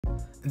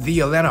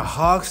The Atlanta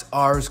Hawks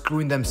are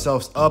screwing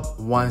themselves up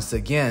once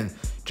again.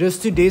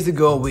 Just 2 days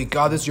ago, we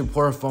got this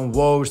report from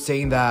Woj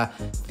saying that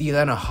the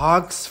Atlanta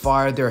Hawks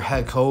fired their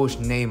head coach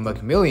named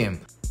Mcmillian.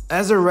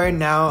 As of right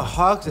now,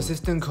 Hawks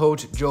assistant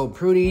coach Joe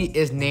Prudy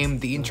is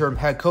named the interim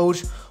head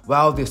coach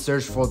while they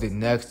search for the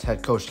next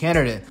head coach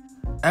candidate.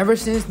 Ever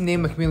since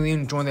named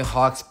Mcmillian joined the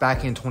Hawks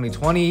back in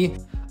 2020,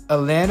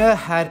 Atlanta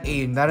had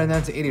a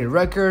 99-80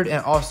 record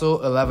and also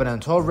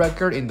 11-12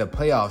 record in the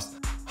playoffs.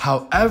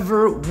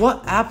 However,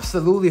 what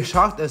absolutely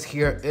shocked us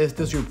here is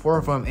this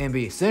report from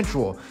NBA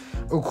Central.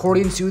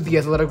 According to the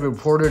Athletic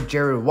reporter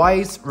Jared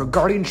Weiss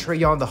regarding Trae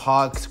Young the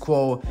Hawks,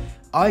 quote,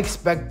 "I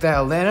expect that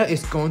Atlanta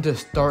is going to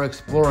start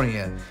exploring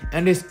it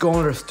and is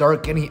going to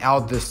start getting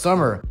out this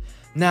summer."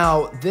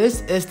 Now,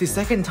 this is the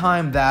second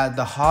time that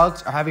the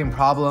Hawks are having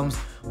problems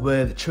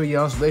with Trae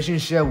Young's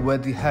relationship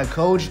with the head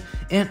coach,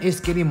 and it's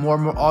getting more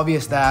and more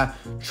obvious that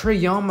Trae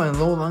Young might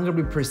no longer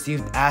be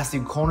perceived as the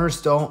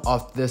cornerstone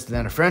of this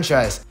Atlanta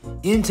franchise.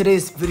 In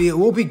today's video,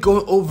 we'll be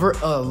going over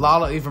a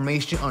lot of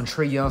information on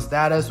Trae Young's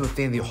status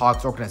within the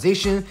Hawks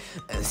organization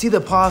and see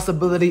the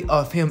possibility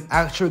of him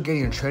actually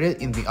getting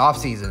traded in the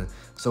offseason.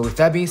 So with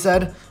that being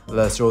said,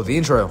 let's roll the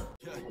intro.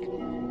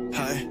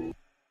 Hi.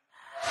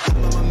 I'm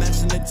on my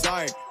match in the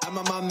dark. I'm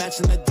on my match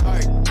in the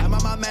dark. I'm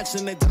on my match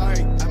in the dark.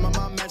 I'm on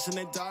my match in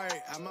the dark.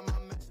 I'm on my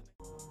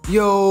match.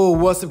 Yo,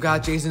 what's up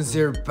guys, Jason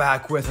here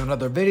back with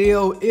another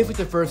video. If it's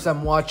the first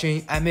time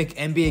watching, I make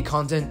NBA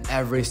content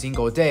every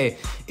single day.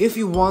 If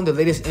you want the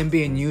latest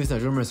NBA news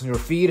and rumors on your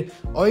feed,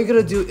 all you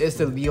gotta do is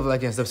to leave a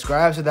like and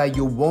subscribe so that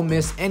you won't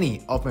miss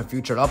any of my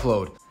future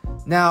upload.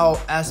 Now,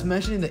 as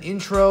mentioned in the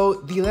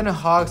intro, the Atlanta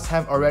Hawks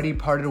have already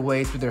parted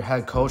ways with their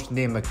head coach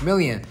named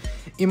Mcmillian.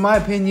 In my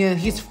opinion,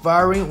 his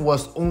firing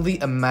was only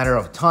a matter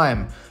of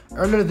time.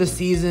 Earlier this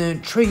season,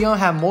 Trae Young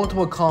had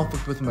multiple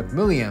conflicts with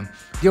Mcmillian.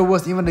 There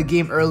was even a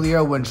game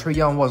earlier when Trae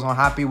Young was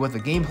unhappy with the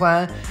game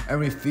plan and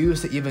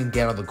refused to even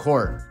get on the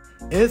court.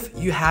 If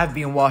you have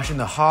been watching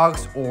the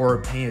Hawks or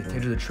paying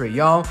attention to Trae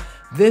Young,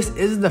 this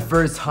isn't the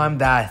first time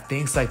that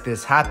things like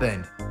this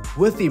happened.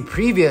 With the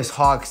previous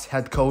Hawks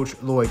head coach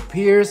Lloyd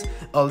Pierce,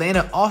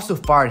 Atlanta also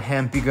fired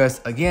him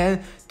because,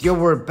 again, there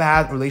were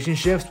bad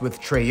relationships with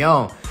Trae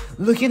Young.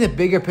 Looking at the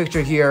bigger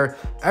picture here,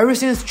 ever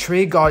since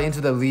Trae got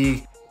into the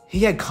league, he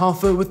had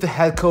conflict with the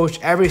head coach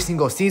every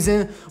single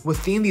season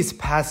within these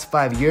past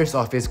 5 years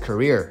of his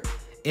career.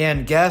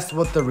 And guess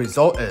what the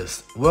result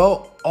is?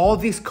 Well, all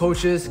these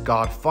coaches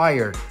got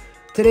fired.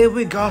 Today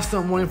we got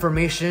some more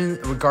information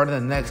regarding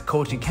the next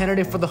coaching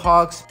candidate for the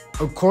Hawks.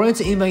 According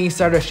to NBA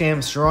insider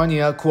Shams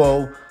Charania,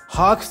 quote,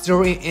 "Hawks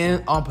zeroing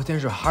in on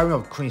potential hiring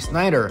of Quinn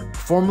Snyder,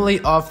 formerly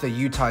of the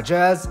Utah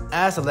Jazz,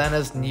 as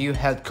Atlanta's new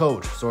head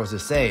coach,"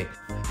 sources say.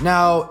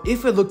 Now,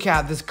 if we look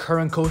at this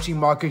current coaching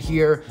market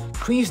here,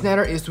 Quinn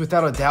Snyder is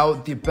without a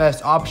doubt the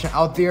best option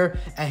out there,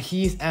 and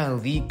he's an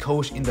elite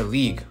coach in the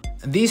league.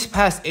 These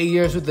past 8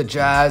 years with the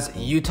Jazz,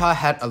 Utah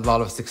had a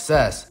lot of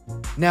success.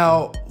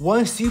 Now,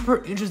 one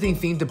super interesting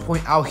thing to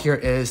point out here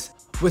is,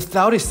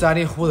 without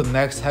deciding who the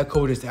next head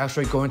coach is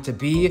actually going to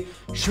be,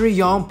 Trae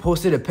Young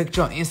posted a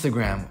picture on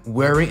Instagram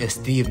wearing a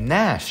Steve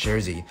Nash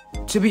jersey.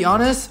 To be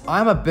honest,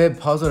 I'm a bit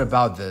puzzled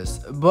about this,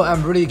 but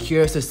I'm really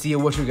curious to see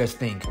what you guys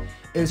think.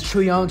 Is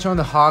Trae Young telling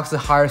the Hawks to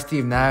hire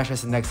Steve Nash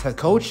as the next head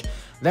coach?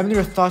 Let me know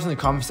your thoughts in the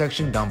comment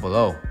section down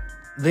below.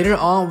 Later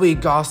on, we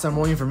got some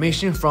more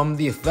information from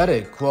The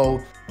Athletic.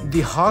 Quote,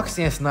 "The Hawks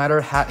and Snyder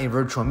had a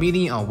virtual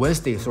meeting on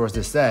Wednesday,"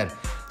 sources said.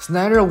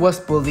 Snyder was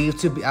believed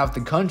to be out of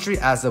the country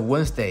as of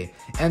Wednesday,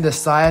 and the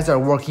sides are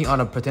working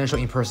on a potential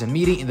in-person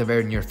meeting in the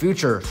very near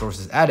future,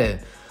 sources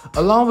added.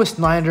 Along with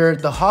Snyder,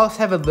 the Hawks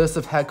have a list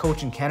of head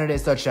coaching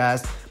candidates such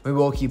as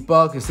Milwaukee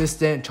Bucks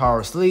assistant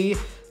Charles Lee,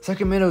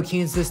 Sacramento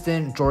Kings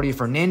assistant Jordi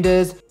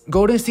Fernandez,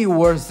 Golden State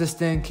Warriors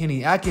assistant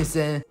Kenny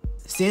Atkinson,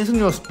 San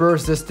Antonio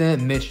Spurs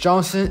assistant Mitch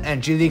Johnson,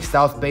 and G League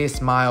South base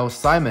Miles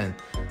Simon.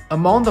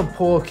 Among the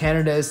pool of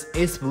candidates,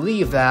 it's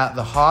believed that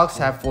the Hawks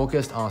have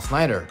focused on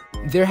Snyder.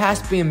 There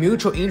has been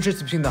mutual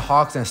interest between the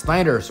Hawks and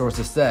Snyder,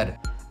 sources said.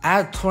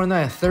 At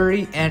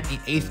 29-30 and in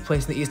 8th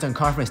place in the Eastern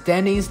Conference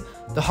standings,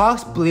 the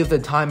Hawks believe the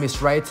time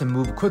is right to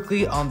move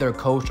quickly on their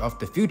coach of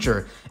the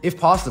future, if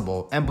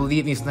possible, and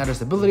believe in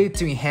Snyder's ability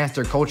to enhance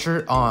their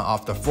culture on and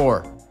off the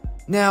floor.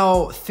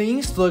 Now,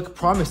 things look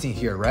promising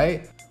here,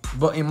 right?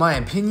 But in my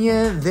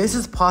opinion, this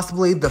is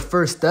possibly the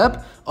first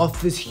step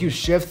of this huge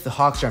shift the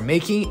Hawks are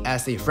making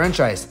as a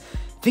franchise.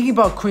 Thinking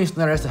about Quinn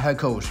Snyder as the head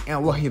coach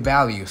and what he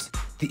values,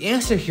 the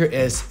answer here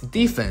is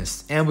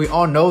defense, and we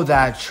all know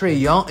that Trae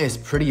Young is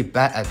pretty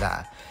bad at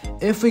that.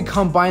 If we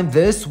combine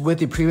this with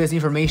the previous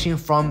information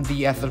from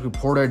the Athletic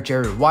reporter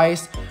Jared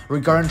Weiss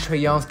regarding Trae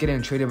Young's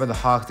getting traded by the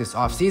Hawks this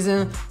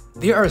offseason,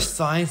 there are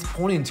signs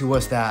pointing to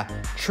us that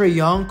Trae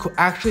Young could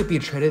actually be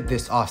traded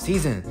this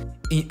offseason.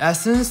 In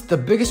essence, the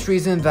biggest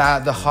reason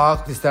that the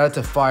Hawks decided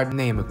to fire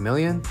named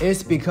Mcmillian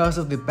is because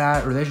of the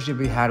bad relationship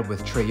he had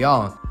with Trae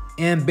Young.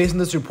 And based on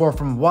this report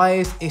from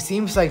Weiss, it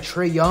seems like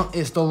Trae Young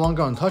is no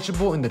longer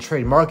untouchable in the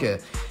trade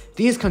market.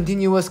 These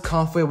continuous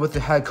conflict with the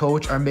head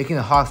coach are making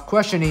the Hawks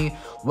questioning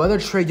whether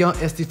Trae Young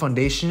is the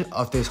foundation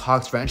of this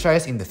Hawks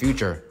franchise in the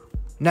future.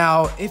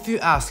 Now, if you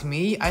ask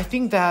me, I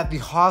think that the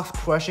Hawks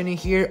questioning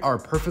here are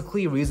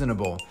perfectly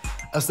reasonable.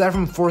 Aside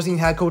from forcing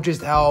head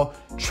coaches out,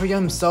 Trae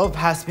Young himself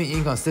has been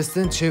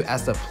inconsistent too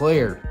as a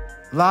player.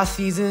 Last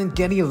season,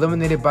 getting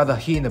eliminated by the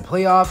Heat in the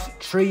playoffs,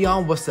 Trae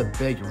Young was a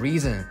big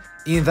reason.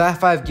 In that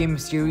 5-game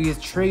series,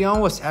 Trae Young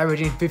was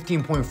averaging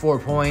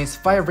 15.4 points,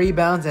 5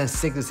 rebounds, and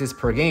 6 assists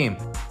per game.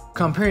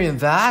 Comparing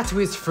that to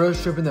his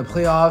first trip in the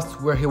playoffs,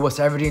 where he was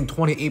averaging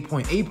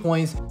 28.8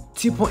 points,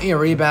 2.8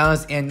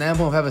 rebounds, and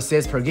 9.5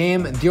 assists per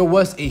game, there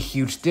was a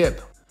huge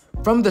dip.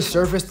 From the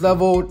surface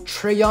level,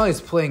 Trae Young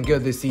is playing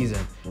good this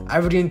season,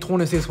 averaging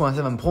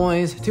 26.7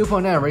 points,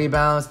 2.9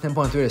 rebounds,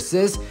 10.3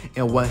 assists,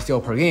 and 1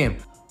 steal per game.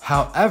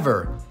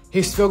 However,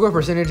 his field goal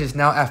percentage is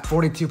now at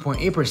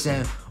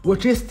 42.8%,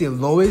 which is the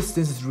lowest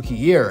since his rookie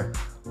year.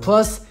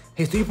 Plus,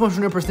 his 3-point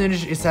shooting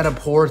percentage is at a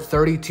poor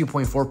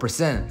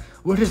 32.4%,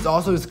 which is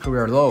also his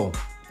career low.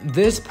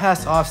 This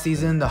past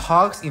offseason, the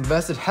Hawks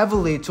invested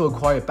heavily to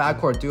acquire a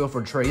backcourt duo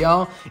for Trae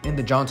Young in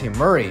DeJounte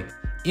Murray.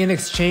 In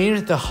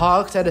exchange, the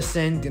Hawks had to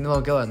send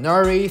Danilo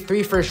Gallinari,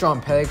 3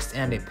 first-round picks,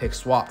 and a pick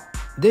swap.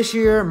 This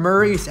year,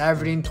 Murray is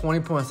averaging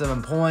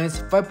 20.7 points,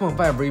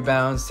 5.5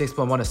 rebounds,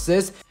 6.1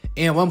 assists,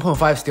 and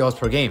 1.5 steals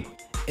per game.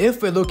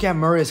 If we look at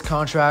Murray's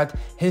contract,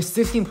 his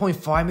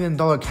 $16.5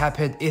 million cap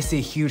hit is a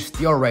huge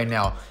steal right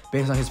now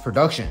based on his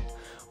production.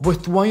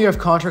 With 1 year of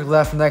contract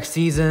left next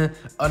season,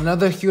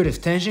 another huge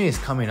extension is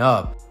coming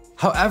up.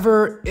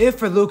 However,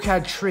 if we look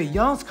at Trae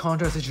Young's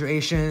contract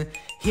situation,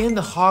 he and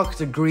the Hawks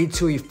agreed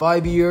to a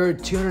 5-year,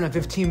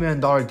 $215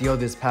 million deal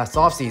this past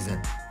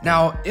offseason.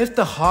 Now, if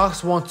the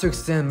Hawks want to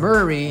extend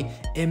Murray,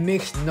 it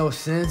makes no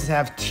sense to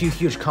have 2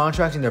 huge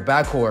contracts in their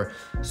backcourt.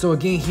 So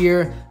again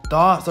here,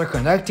 thoughts are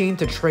connecting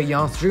to Trae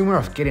Young's rumor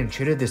of getting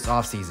traded this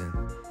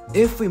offseason.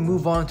 If we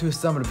move on to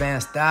some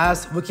advanced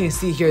stats, we can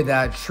see here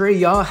that Trae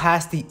Young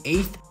has the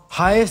 8th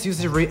highest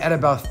usage rate at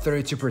about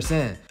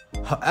 32%.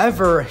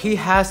 However, he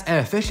has an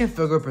efficient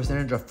field goal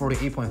percentage of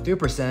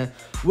 48.3%,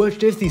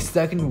 which is the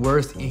 2nd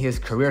worst in his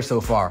career so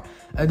far.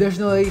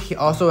 Additionally, he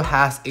also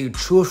has a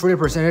true shooting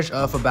percentage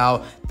of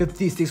about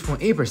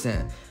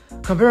 56.8%.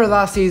 Compared to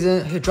last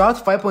season, he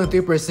dropped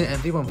 5.3%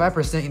 and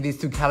 3.5% in these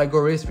 2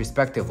 categories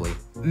respectively.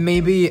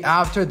 Maybe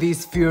after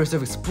these few years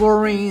of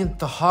exploring,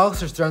 the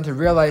Hawks are starting to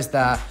realize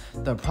that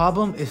the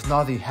problem is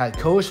not the head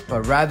coach,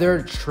 but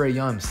rather Trae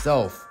Young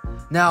himself.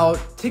 Now,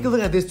 take a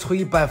look at this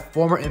tweet by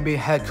former NBA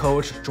head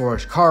coach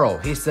George Karl.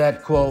 He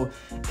said, quote,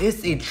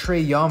 "It's a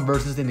Trae Young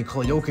versus the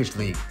Nikola Jokic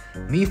league.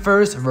 Me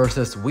first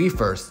versus we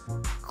first."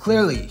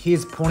 Clearly, he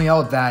is pointing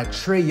out that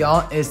Trae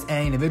Young is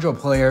an individual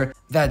player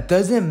that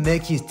doesn't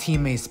make his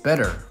teammates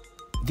better.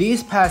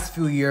 These past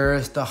few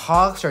years, the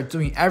Hawks are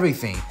doing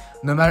everything,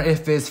 no matter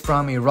if it's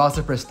from a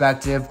roster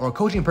perspective or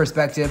coaching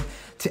perspective,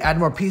 to add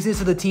more pieces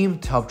to the team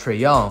to help Trae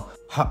Young.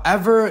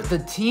 However, the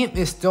team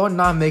is still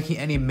not making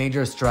any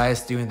major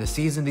strides during the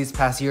season these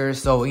past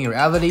years, so in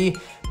reality,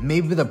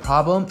 maybe the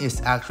problem is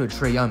actually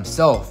Trae Young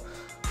himself.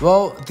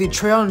 Well, the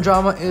Trae Young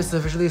drama is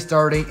officially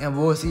starting, and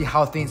we'll see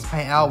how things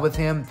pan out with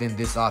him in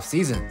this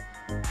offseason.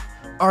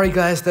 Alright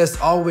guys,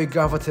 that's all we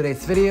got for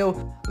today's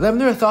video. Let me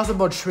know your thoughts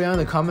about Trae Young in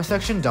the comment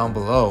section down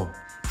below.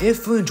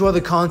 If you enjoy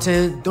the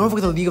content, don't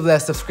forget to leave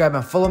that subscribe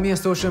and follow me on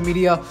social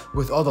media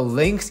with all the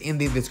links in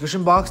the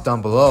description box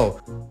down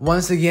below.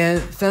 Once again,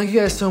 thank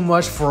you guys so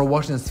much for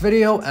watching this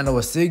video, and I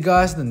will see you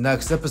guys in the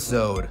next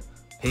episode.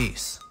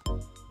 Peace.